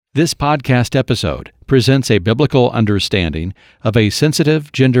This podcast episode presents a biblical understanding of a sensitive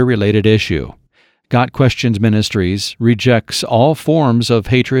gender-related issue. Got Questions Ministries rejects all forms of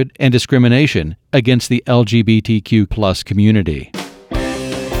hatred and discrimination against the LGBTQ+ community.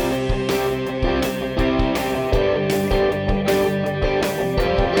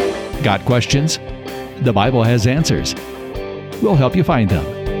 Got questions? The Bible has answers. We'll help you find them.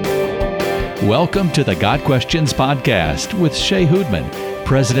 Welcome to the Got Questions podcast with Shay Hoodman,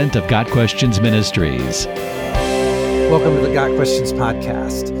 President of Got Questions Ministries. Welcome to the Got Questions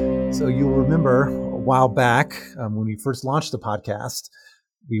podcast. So you'll remember a while back when we first launched the podcast,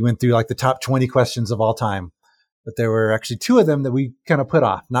 we went through like the top 20 questions of all time. But there were actually two of them that we kind of put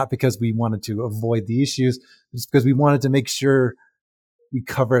off, not because we wanted to avoid the issues, just because we wanted to make sure we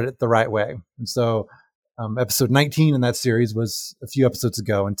covered it the right way. And so episode 19 in that series was a few episodes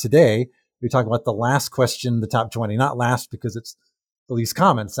ago. And today we talk about the last question, the top 20, not last because it's the least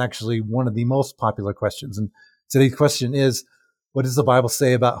common. It's actually one of the most popular questions. And today's question is, what does the Bible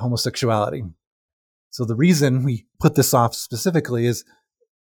say about homosexuality? So the reason we put this off specifically is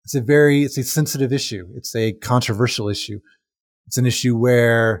it's a sensitive issue. It's a controversial issue. It's an issue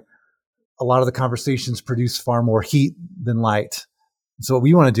where a lot of the conversations produce far more heat than light. So what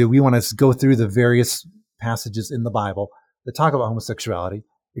we want to do, we want to go through the various passages in the Bible that talk about homosexuality,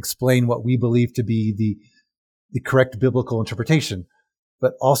 explain what we believe to be the correct biblical interpretation,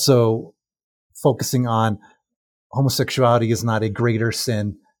 but also focusing on homosexuality is not a greater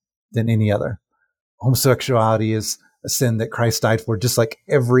sin than any other. Homosexuality is a sin that Christ died for, just like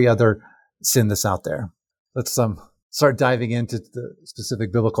every other sin that's out there. Let's start diving into the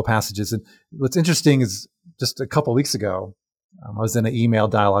specific biblical passages. And what's interesting is just a couple of weeks ago, I was in an email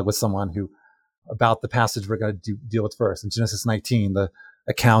dialogue with someone about the passage we're going to deal with first in Genesis 19, the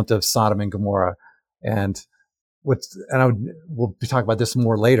account of Sodom and Gomorrah. We'll be talking about this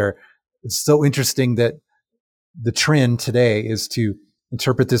more later. It's so interesting that the trend today is to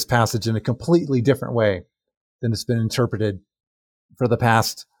interpret this passage in a completely different way than it's been interpreted for the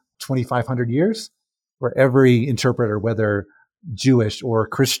past 2,500 years, where every interpreter, whether Jewish or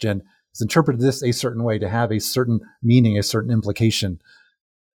Christian, has interpreted this a certain way to have a certain meaning, a certain implication.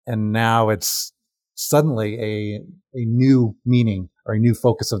 And now it's suddenly a new meaning or a new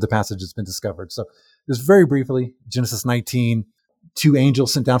focus of the passage has been discovered. So just very briefly, Genesis 19, two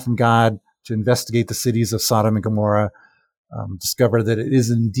angels sent down from God to investigate the cities of Sodom and Gomorrah, discover that it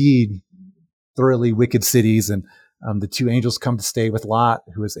is indeed thoroughly wicked cities. And the two angels come to stay with Lot,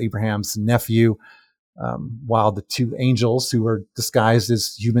 who is Abraham's nephew, while the two angels, who were disguised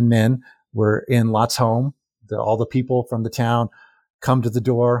as human men, were in Lot's home. All the people from the town come to the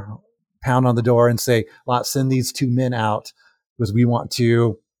door, pound on the door and say, Lot, send these two men out because we want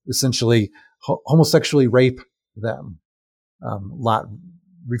to essentially homosexually rape them. Lot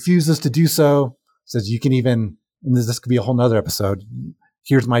refuses to do so, says you can even, and this could be a whole nother episode,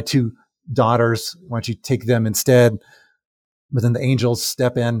 here's my two daughters, why don't you take them instead? But then the angels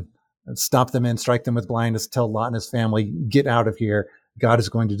step in and stop them and strike them with blindness, tell Lot and his family, get out of here. God is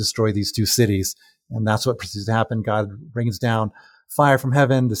going to destroy these two cities. And that's what proceeds to happen. God brings down fire from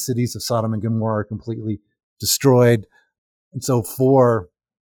heaven. The cities of Sodom and Gomorrah are completely destroyed. And so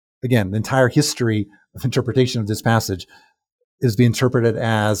again, the entire history of interpretation of this passage is being interpreted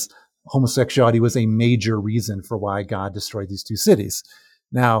as homosexuality was a major reason for why God destroyed these two cities.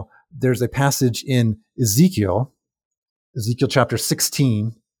 Now, there's a passage in Ezekiel chapter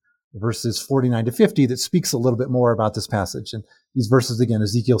 16, verses 49 to 50, that speaks a little bit more about this passage. And these verses, again,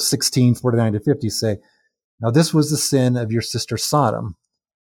 Ezekiel 16, 49 to 50 say, now this was the sin of your sister Sodom.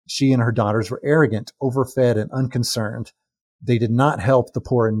 She and her daughters were arrogant, overfed, and unconcerned. They did not help the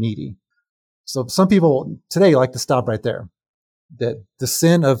poor and needy. So some people today like to stop right there. That the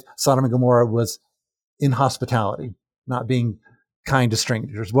sin of Sodom and Gomorrah was inhospitality, not being kind to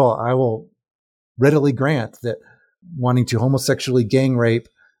strangers. Well, I will readily grant that wanting to homosexually gang rape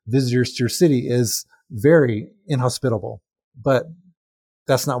visitors to your city is very inhospitable. But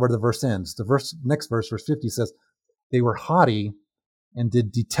that's not where the verse ends. Next verse, verse 50 says, they were haughty and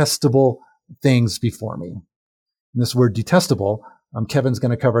did detestable things before me. And this word detestable, Kevin's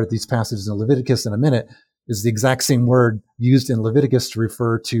going to cover these passages in Leviticus in a minute, is the exact same word used in Leviticus to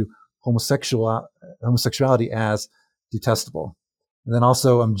refer to homosexuality as detestable. And then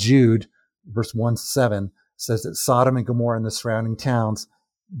also Jude, verse 1-7, says that Sodom and Gomorrah and the surrounding towns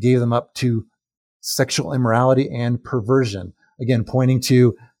gave them up to sexual immorality and perversion. Again, pointing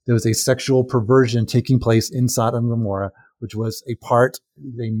to there was a sexual perversion taking place in Sodom and Gomorrah, which was a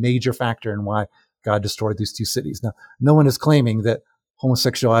major factor in why God destroyed these two cities. Now, no one is claiming that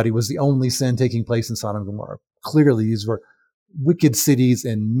homosexuality was the only sin taking place in Sodom and Gomorrah. Clearly, these were wicked cities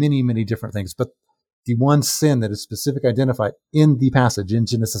and many, many different things. But the one sin that is specifically identified in the passage in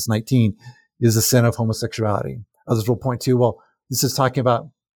Genesis 19 is the sin of homosexuality. Others will point to, well, this is talking about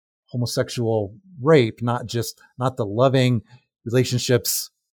homosexual rape, not the loving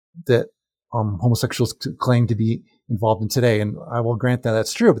relationships that homosexuals claim to be involved in today. And I will grant that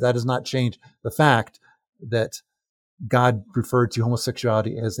that's true, but that does not change the fact that God referred to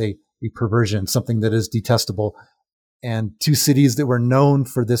homosexuality as a perversion, something that is detestable. And two cities that were known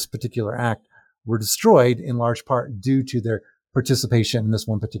for this particular act were destroyed in large part due to their participation in this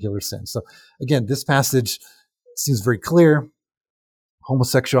one particular sin. So again, this passage seems very clear.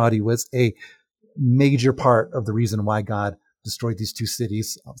 Homosexuality was a major part of the reason why God destroyed these two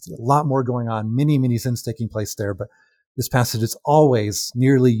cities. Obviously, a lot more going on, many, many sins taking place there, but this passage has always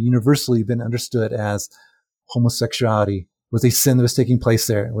nearly universally been understood as homosexuality was a sin that was taking place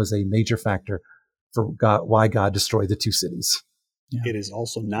there. It was a major factor for God, why God destroyed the two cities. Yeah. It is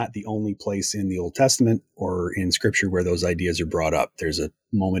also not the only place in the Old Testament or in Scripture where those ideas are brought up. There's a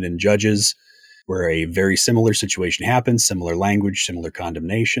moment in Judges where a very similar situation happens, similar language, similar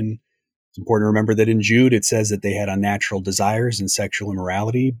condemnation. It's important to remember that in Jude, it says that they had unnatural desires and sexual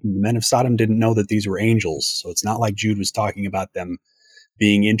immorality. The men of Sodom didn't know that these were angels. So it's not like Jude was talking about them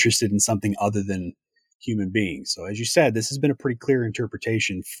being interested in something other than human beings. So as you said, this has been a pretty clear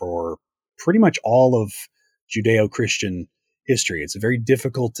interpretation for pretty much all of Judeo-Christian history. It's very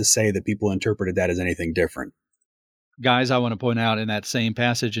difficult to say that people interpreted that as anything different. Guys, I want to point out in that same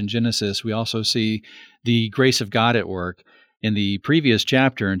passage in Genesis, we also see the grace of God at work. In the previous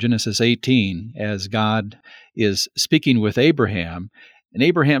chapter, in Genesis 18, as God is speaking with Abraham, and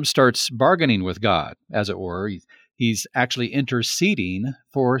Abraham starts bargaining with God, as it were. He's actually interceding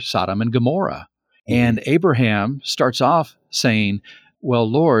for Sodom and Gomorrah. Mm-hmm. And Abraham starts off saying, well,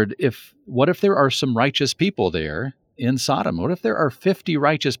 Lord, what if there are some righteous people there in Sodom? What if there are 50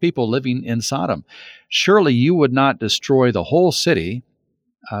 righteous people living in Sodom? Surely you would not destroy the whole city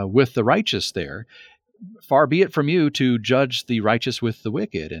with the righteous there. Far be it from you to judge the righteous with the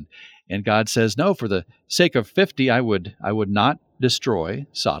wicked. And God says, no, for the sake of 50, I would not destroy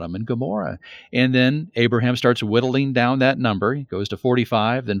Sodom and Gomorrah. And then Abraham starts whittling down that number. He goes to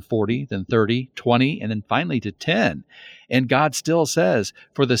 45, then 40, then 30, 20, and then finally to 10. And God still says,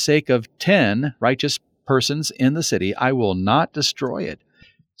 for the sake of 10 righteous persons in the city, I will not destroy it.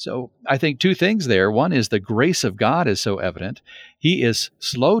 So I think two things there. One is the grace of God is so evident. He is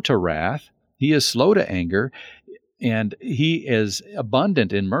slow to wrath. He is slow to anger, and he is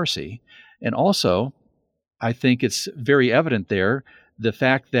abundant in mercy. And also, I think it's very evident there, the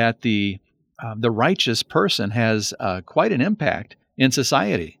fact that the righteous person has quite an impact in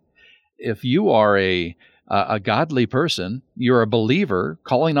society. If you are a godly person, you're a believer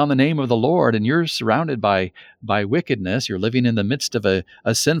calling on the name of the Lord, and you're surrounded by wickedness, you're living in the midst of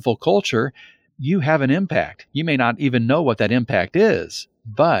a sinful culture, you have an impact. You may not even know what that impact is,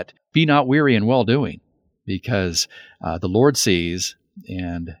 but be not weary in well-doing, because the Lord sees,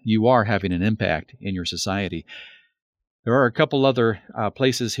 and you are having an impact in your society. There are a couple other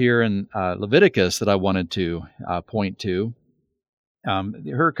places here in Leviticus that I wanted to point to.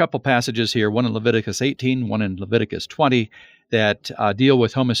 There are a couple passages here, one in Leviticus 18, one in Leviticus 20, that deal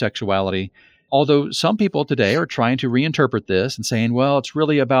with homosexuality. Although some people today are trying to reinterpret this and saying, well, it's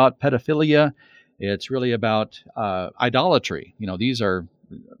really about pedophilia, it's really about idolatry. You know, these are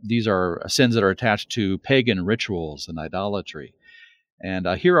sins that are attached to pagan rituals and idolatry. And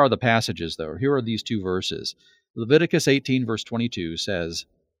here are the passages, though. Here are these two verses. Leviticus 18, verse 22 says,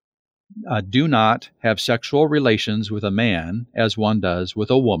 do not have sexual relations with a man as one does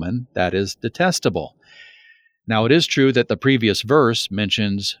with a woman. That is detestable. Now, it is true that the previous verse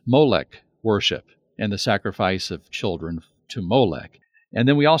mentions Molech worship and the sacrifice of children to Molech. And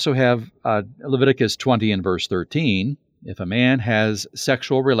then we also have Leviticus 20 and verse 13. If a man has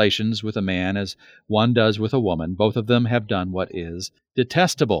sexual relations with a man as one does with a woman, both of them have done what is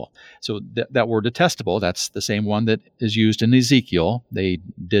detestable. So that word detestable, that's the same one that is used in Ezekiel. They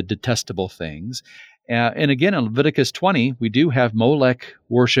did detestable things. And again, in Leviticus 20, we do have Molech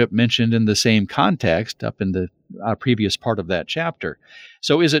worship mentioned in the same context up in the previous part of that chapter.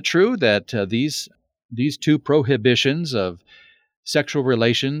 So is it true that these two prohibitions of sexual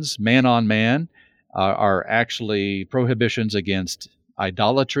relations, man on man, are actually prohibitions against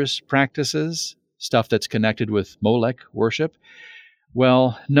idolatrous practices, stuff that's connected with Molech worship?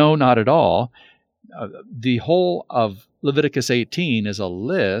 Well, no, not at all. The whole of Leviticus 18 is a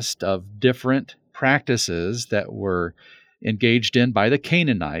list of different practices that were engaged in by the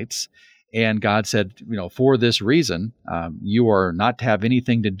Canaanites, and God said, for this reason, you are not to have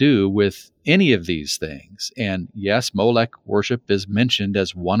anything to do with any of these things. And yes, Molech worship is mentioned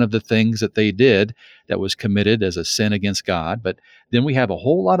as one of the things that they did that was committed as a sin against God. But then we have a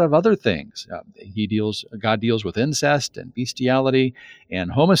whole lot of other things. God deals with incest and bestiality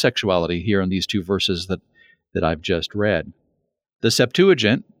and homosexuality here in these two verses that I've just read. The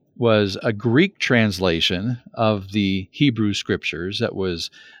Septuagint was a Greek translation of the Hebrew scriptures that was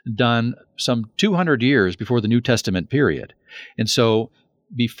done some 200 years before the New Testament period. And so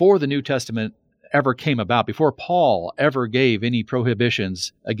before the New Testament ever came about, before Paul ever gave any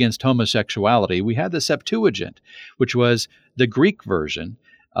prohibitions against homosexuality, we had the Septuagint, which was the Greek version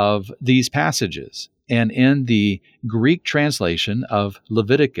of these passages. And in the Greek translation of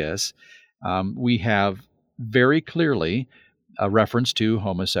Leviticus, we have very clearly a reference to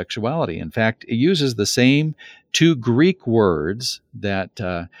homosexuality. In fact, it uses the same two Greek words that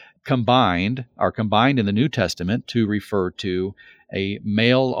are combined in the New Testament to refer to a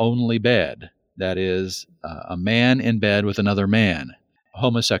male-only bed, that is, a man in bed with another man,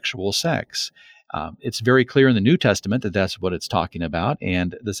 homosexual sex. It's very clear in the New Testament that that's what it's talking about,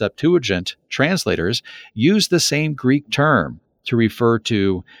 and the Septuagint translators use the same Greek term to refer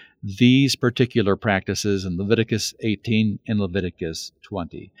to these particular practices in Leviticus 18 and Leviticus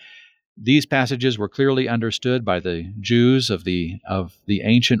 20. These passages were clearly understood by the Jews of the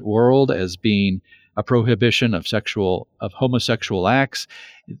ancient world as being a prohibition of homosexual acts.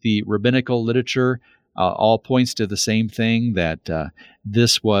 The rabbinical literature all points to the same thing, that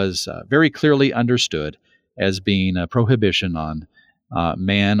this was very clearly understood as being a prohibition on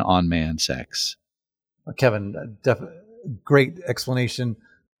man sex. Kevin, great explanation.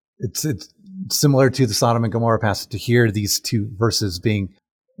 It's similar to the Sodom and Gomorrah passage to hear these two verses being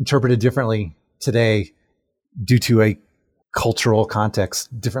interpreted differently today due to a cultural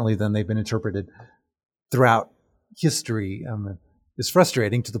context, differently than they've been interpreted throughout history. It's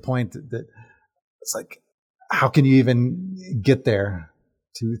frustrating to the point that it's like, how can you even get there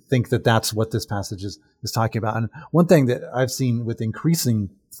to think that that's what this passage is talking about? And one thing that I've seen with increasing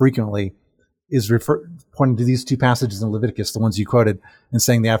frequently is pointing to these two passages in Leviticus, the ones you quoted, and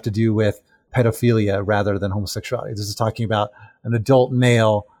saying they have to do with pedophilia rather than homosexuality. This is talking about an adult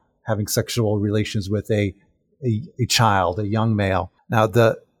male having sexual relations with a child, a young male. Now,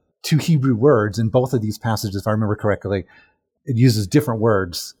 the two Hebrew words in both of these passages, if I remember correctly, it uses different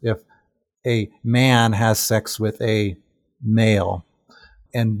words. If a man has sex with a male,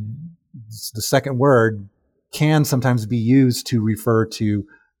 and the second word can sometimes be used to refer to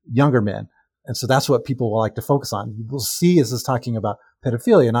younger men. And so that's what people will like to focus on. We'll see is this talking about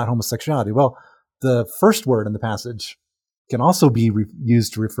pedophilia, not homosexuality. Well, the first word in the passage can also be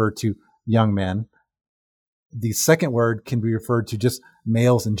used to refer to young men. The second word can be referred to just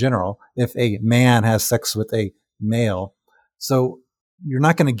males in general, if a man has sex with a male. So you're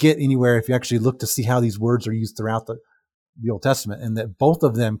not going to get anywhere if you actually look to see how these words are used throughout the Old Testament, and that both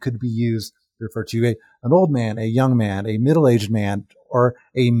of them could be used to refer to an old man, a young man, a middle-aged man, or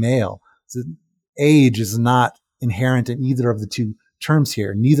a male. So age is not inherent in either of the two terms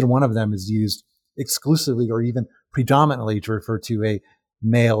here. Neither one of them is used exclusively or even predominantly to refer to a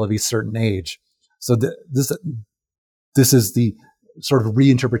male of a certain age. So this is the sort of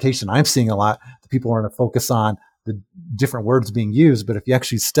reinterpretation I'm seeing a lot. The people are going to focus on the different words being used, but if you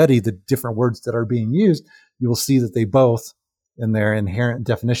actually study the different words that are being used, you will see that they both, in their inherent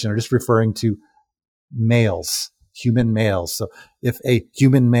definition, are just referring to males, human males. So if a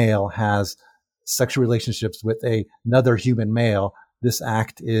human male has sexual relationships with another human male, this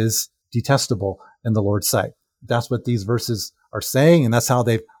act is detestable in the Lord's sight. That's what these verses are saying, and that's how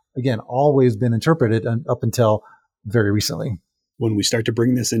they've, again, always been interpreted up until very recently. When we start to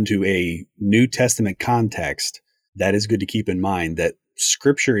bring this into a New Testament context, that is good to keep in mind that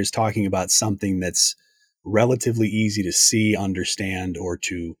Scripture is talking about something that's relatively easy to see, understand, or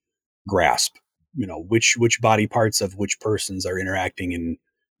to grasp. You know, which body parts of which persons are interacting in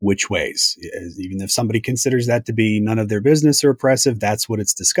which ways. Even if somebody considers that to be none of their business or oppressive, that's what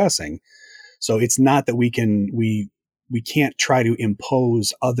it's discussing. So it's not that we can't try to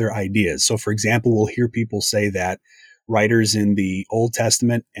impose other ideas. So, for example, we'll hear people say that writers in the Old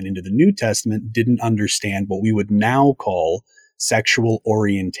Testament and into the New Testament didn't understand what we would now call sexual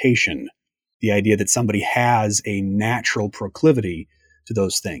orientation, the idea that somebody has a natural proclivity to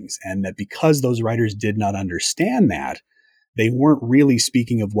those things, and that because those writers did not understand that, they weren't really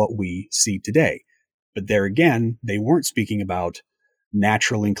speaking of what we see today. But there again, they weren't speaking about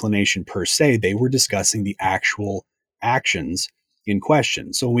natural inclination per se. They were discussing the actual actions in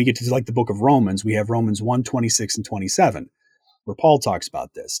question. So when we get to like the book of Romans, we have Romans 1:26 and 27. where Paul talks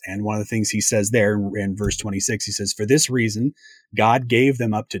about this. And one of the things he says there in verse 26, he says, "For this reason, God gave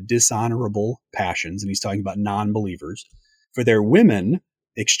them up to dishonorable passions." And he's talking about non-believers. "For their women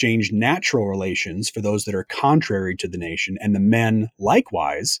exchanged natural relations for those that are contrary to the nation. And the men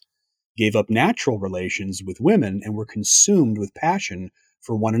likewise gave up natural relations with women and were consumed with passion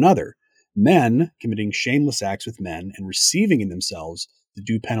for one another. Men committing shameless acts with men and receiving in themselves the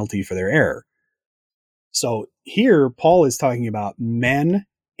due penalty for their error." So here, Paul is talking about men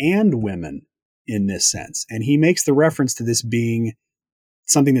and women in this sense. And he makes the reference to this being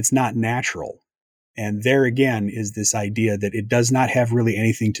something that's not natural. And there again is this idea that it does not have really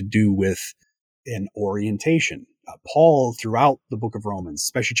anything to do with an orientation. Paul, throughout the book of Romans,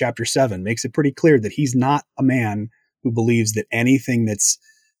 especially chapter 7, makes it pretty clear that he's not a man who believes that anything that's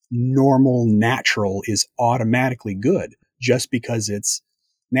normal, natural is automatically good just because it's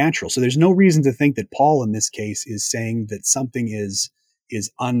natural. So there's no reason to think that Paul in this case is saying that something is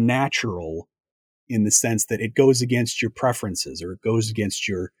unnatural in the sense that it goes against your preferences or it goes against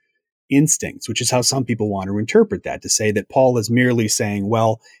your instincts, which is how some people want to interpret that, to say that Paul is merely saying,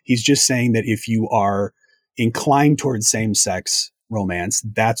 well, he's just saying that if you are inclined towards same-sex romance,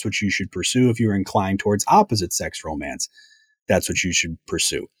 that's what you should pursue. If you're inclined towards opposite-sex romance, that's what you should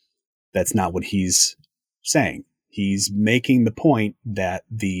pursue. That's not what he's saying. He's making the point that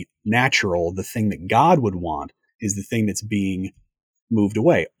the natural, the thing that God would want, is the thing that's being moved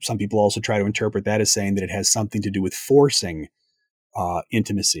away. Some people also try to interpret that as saying that it has something to do with forcing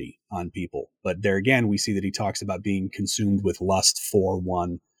intimacy on people. But there again, we see that he talks about being consumed with lust for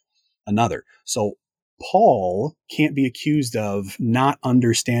one another. So Paul can't be accused of not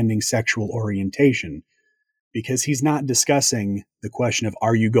understanding sexual orientation because he's not discussing the question of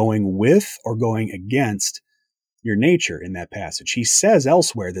are you going with or going against your nature in that passage. He says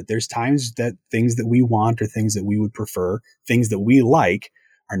elsewhere that there's times that things that we want or things that we would prefer, things that we like,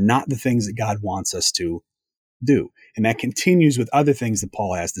 are not the things that God wants us to do. And that continues with other things that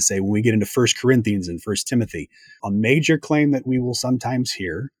Paul has to say when we get into 1 Corinthians and 1 Timothy. A major claim that we will sometimes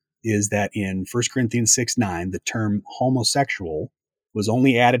hear is that in 1 Corinthians 6:9, the term homosexual was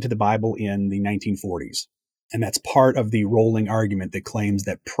only added to the Bible in the 1940s. And that's part of the rolling argument that claims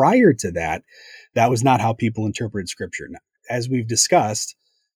that prior to that, that was not how people interpreted Scripture. Now, as we've discussed,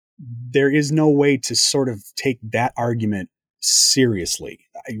 there is no way to sort of take that argument seriously.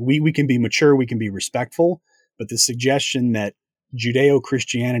 We can be mature, we can be respectful, but the suggestion that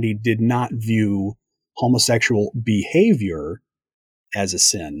Judeo-Christianity did not view homosexual behavior as a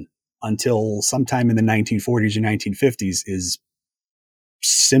sin until sometime in the 1940s or 1950s is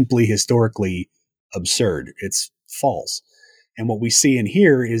simply historically absurd. It's false. And what we see in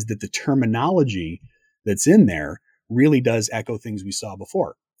here is that the terminology that's in there really does echo things we saw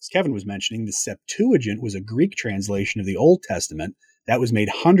before. As Kevin was mentioning, the Septuagint was a Greek translation of the Old Testament that was made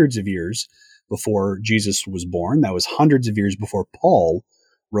hundreds of years before Jesus was born. That was hundreds of years before Paul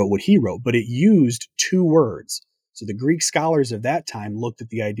wrote what he wrote, but it used two words. So the Greek scholars of that time looked at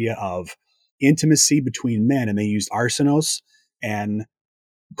the idea of intimacy between men, and they used arsenos and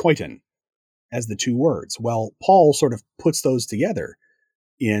koiton as the two words. Well, Paul sort of puts those together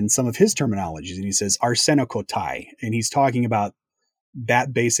in some of his terminologies, and he says arsenokotai, and he's talking about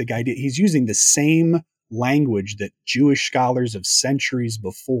that basic idea. He's using the same language that Jewish scholars of centuries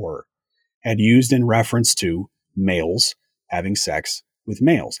before had used in reference to males having sex with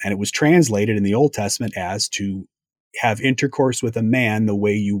males. And it was translated in the Old Testament as to have intercourse with a man the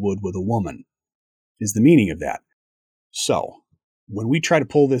way you would with a woman, is the meaning of that. So when we try to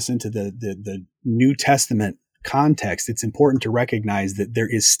pull this into the New Testament context, it's important to recognize that there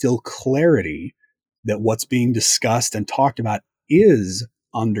is still clarity that what's being discussed and talked about is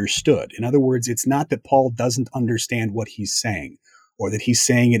understood. In other words, it's not that Paul doesn't understand what he's saying, or that he's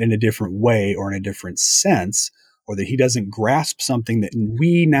saying it in a different way or in a different sense, or that he doesn't grasp something that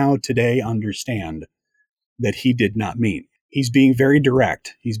we now today understand that he did not mean. He's being very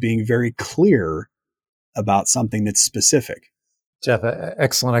direct. He's being very clear about something that's specific. Jeff,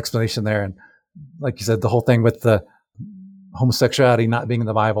 excellent explanation there. And like you said, the whole thing with the homosexuality not being in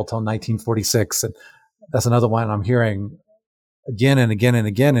the Bible till 1946. And that's another one I'm hearing again and again and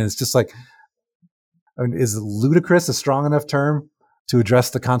again. And it's just like, I mean, is ludicrous a strong enough term to address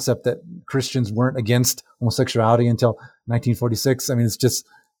the concept that Christians weren't against homosexuality until 1946? I mean,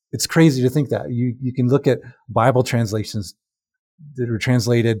 it's crazy to think that. You can look at Bible translations that were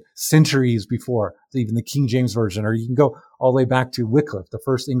translated centuries before, even the King James Version, or you can go all the way back to Wycliffe, the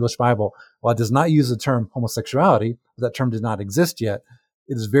first English Bible. While it does not use the term homosexuality, that term did not exist yet,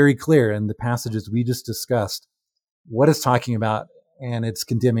 it is very clear in the passages we just discussed what it's talking about, and it's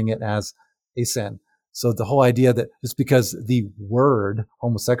condemning it as a sin. So the whole idea that just because the word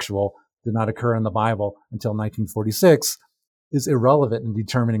homosexual did not occur in the Bible until 1946 is irrelevant in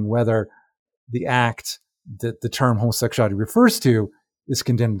determining whether the act that the term homosexuality refers to is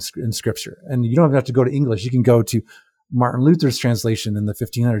condemned in Scripture. And you don't even have to go to English. You can go to Martin Luther's translation in the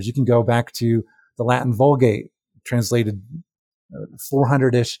 1500s. You can go back to the Latin Vulgate, translated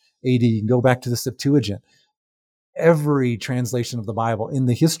 400-ish AD. You can go back to the Septuagint. Every translation of the Bible in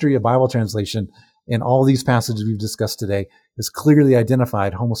the history of Bible translation in all these passages we've discussed today has clearly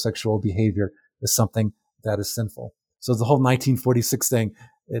identified homosexual behavior as something that is sinful. So the whole 1946 thing,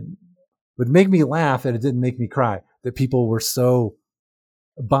 it would make me laugh and it didn't make me cry that people were so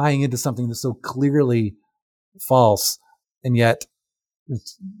buying into something that's so clearly false and yet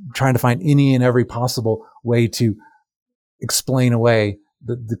trying to find any and every possible way to explain away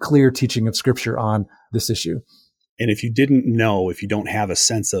the clear teaching of Scripture on this issue. And if you didn't know, if you don't have a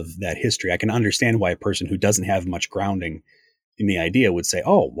sense of that history, I can understand why a person who doesn't have much grounding in the idea would say,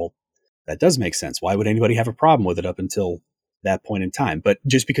 oh, well, that does make sense. Why would anybody have a problem with it up until that point in time? But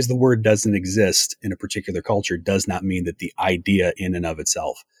just because the word doesn't exist in a particular culture does not mean that the idea in and of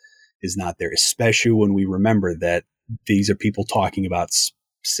itself is not there, especially when we remember that these are people talking about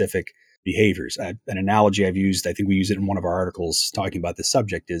specific behaviors. An analogy I've used, I think we use it in one of our articles talking about this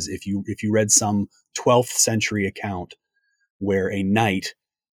subject, is if you read some 12th century account where a knight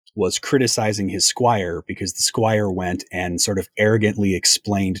was criticizing his squire because the squire went and sort of arrogantly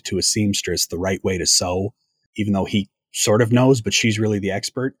explained to a seamstress the right way to sew, even though he sort of knows, but she's really the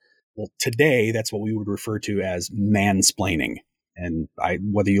expert. Well, today, that's what we would refer to as mansplaining. And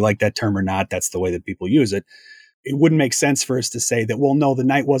whether you like that term or not, that's the way that people use it. It wouldn't make sense for us to say that, well, no, the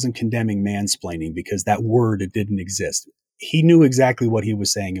knight wasn't condemning mansplaining because that word, it didn't exist. He knew exactly what he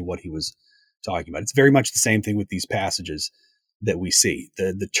was saying and what he was talking about. It's very much the same thing with these passages that we see.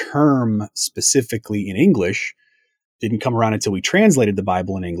 The term specifically in English didn't come around until we translated the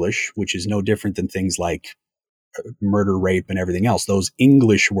Bible in English, which is no different than things like murder, rape, and everything else. Those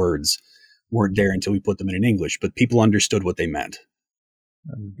English words weren't there until we put them in English, but people understood what they meant.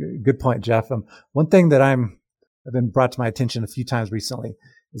 Good point, Jeff. One thing that have been brought to my attention a few times recently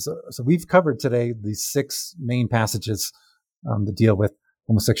is, so we've covered today these 6 main passages that deal with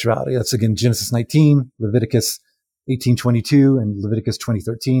homosexuality. That's again Genesis 19, Leviticus 18:22, and Leviticus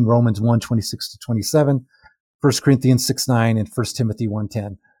 20:13, Romans 1:26-27, 1 Corinthians 6:9, and 1 Timothy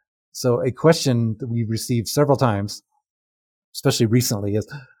 1:10. So a question that we've received several times, especially recently, is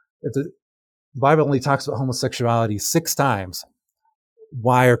if the Bible only talks about homosexuality 6 times,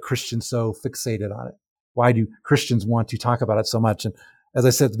 why are Christians so fixated on it? Why do Christians want to talk about it so much? And as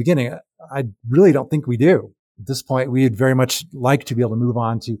I said at the beginning, I really don't think we do. At this point, we'd very much like to be able to move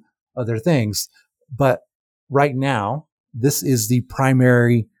on to other things. But right now, this is the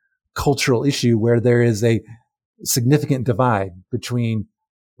primary cultural issue where there is a significant divide between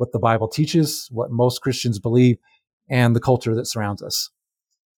what the Bible teaches, what most Christians believe, and the culture that surrounds us.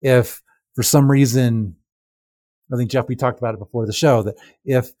 If for some reason, I think, Jeff, we talked about it before the show, that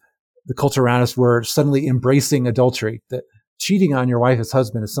if the culture around us were suddenly embracing adultery, that cheating on your wife as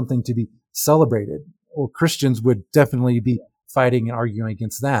husband is something to be celebrated, well, Christians would definitely be fighting and arguing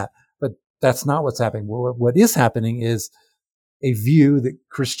against that. But that's not what's happening. What is happening is a view that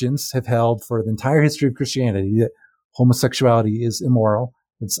Christians have held for the entire history of Christianity, that homosexuality is immoral,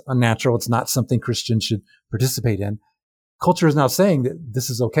 it's unnatural, it's not something Christians should participate in. Culture is now saying that this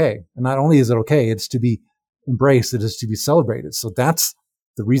is okay. And not only is it okay, it's to be embraced, it is to be celebrated. So that's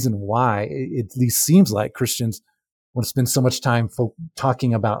the reason why it at least seems like Christians want to spend so much time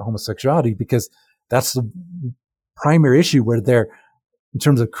talking about homosexuality, because that's the primary issue where they're, in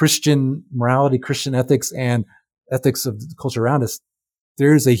terms of Christian morality, Christian ethics, and ethics of the culture around us,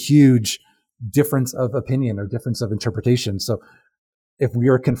 there's a huge difference of opinion or difference of interpretation. So if we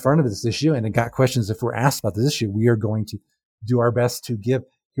are confronted with this issue and got questions, if we're asked about this issue, we are going to do our best to give,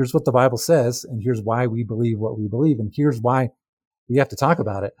 here's what the Bible says, and here's why we believe what we believe, and here's why we have to talk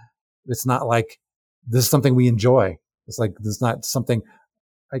about it. It's not like this is something we enjoy. It's like, this is not something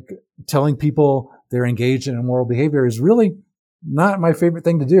like telling people they're engaged in immoral behavior is really not my favorite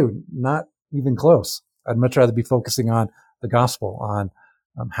thing to do. Not even close. I'd much rather be focusing on the gospel, on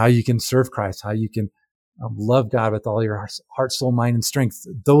how you can serve Christ, how you can love God with all your heart, soul, mind, and strength,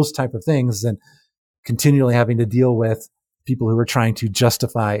 those type of things, than continually having to deal with people who are trying to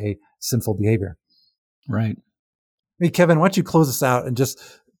justify a sinful behavior. Right. Hey, Kevin, why don't you close us out and just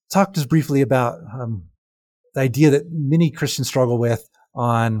talk just briefly about the idea that many Christians struggle with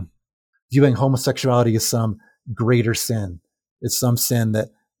on viewing homosexuality as some greater sin. It's some sin that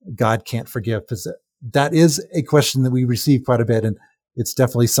God can't forgive. Because that is a question that we receive quite a bit, and it's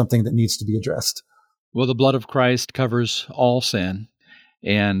definitely something that needs to be addressed. Well, the blood of Christ covers all sin.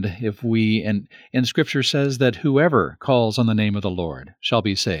 And and Scripture says that whoever calls on the name of the Lord shall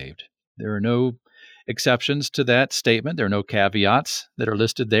be saved. There are no exceptions to that statement. There are no caveats that are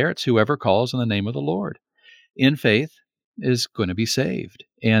listed there. It's whoever calls on the name of the Lord in faith is going to be saved,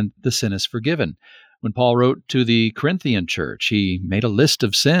 and the sin is forgiven. When Paul wrote to the Corinthian church, he made a list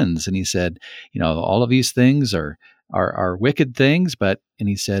of sins, and he said, all of these things are wicked things, and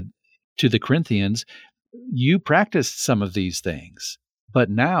he said to the Corinthians, you practiced some of these things, but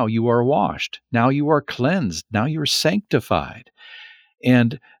now you are washed, now you are cleansed, now you're sanctified.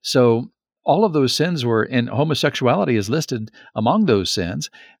 And so all of those sins were, and homosexuality is listed among those sins.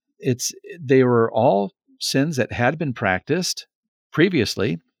 They were all sins that had been practiced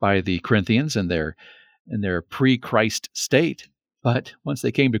previously by the Corinthians in their pre-Christ state. But once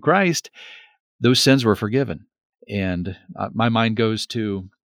they came to Christ, those sins were forgiven. And my mind goes to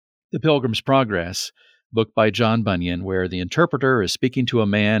The Pilgrim's Progress, book by John Bunyan, where the interpreter is speaking to a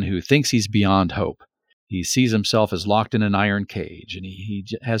man who thinks he's beyond hope. He sees himself as locked in an iron cage, and he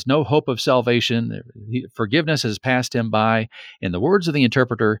has no hope of salvation. Forgiveness has passed him by. And the words of the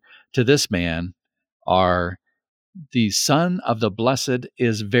interpreter to this man are, the Son of the Blessed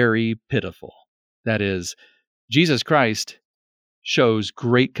is very pitiful. That is, Jesus Christ shows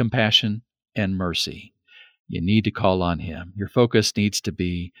great compassion and mercy. You need to call on him. Your focus needs to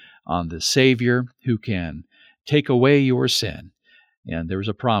be on the Savior who can take away your sin. And there's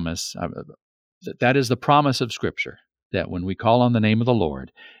a promise. That is the promise of Scripture, that when we call on the name of the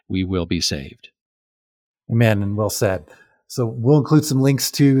Lord, we will be saved. Amen, and well said. So we'll include some links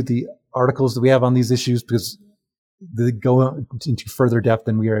to the articles that we have on these issues, because they go into further depth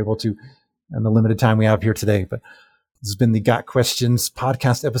than we are able to in the limited time we have here today. But this has been the Got Questions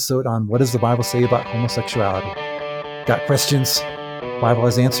podcast episode on what does the Bible say about homosexuality. Got questions? Bible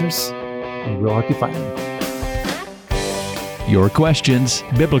has answers, and we'll help you find them. Your questions,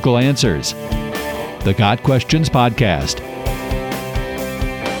 biblical answers. The Got Questions podcast.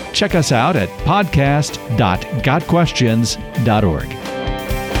 Check us out at podcast.gotquestions.org.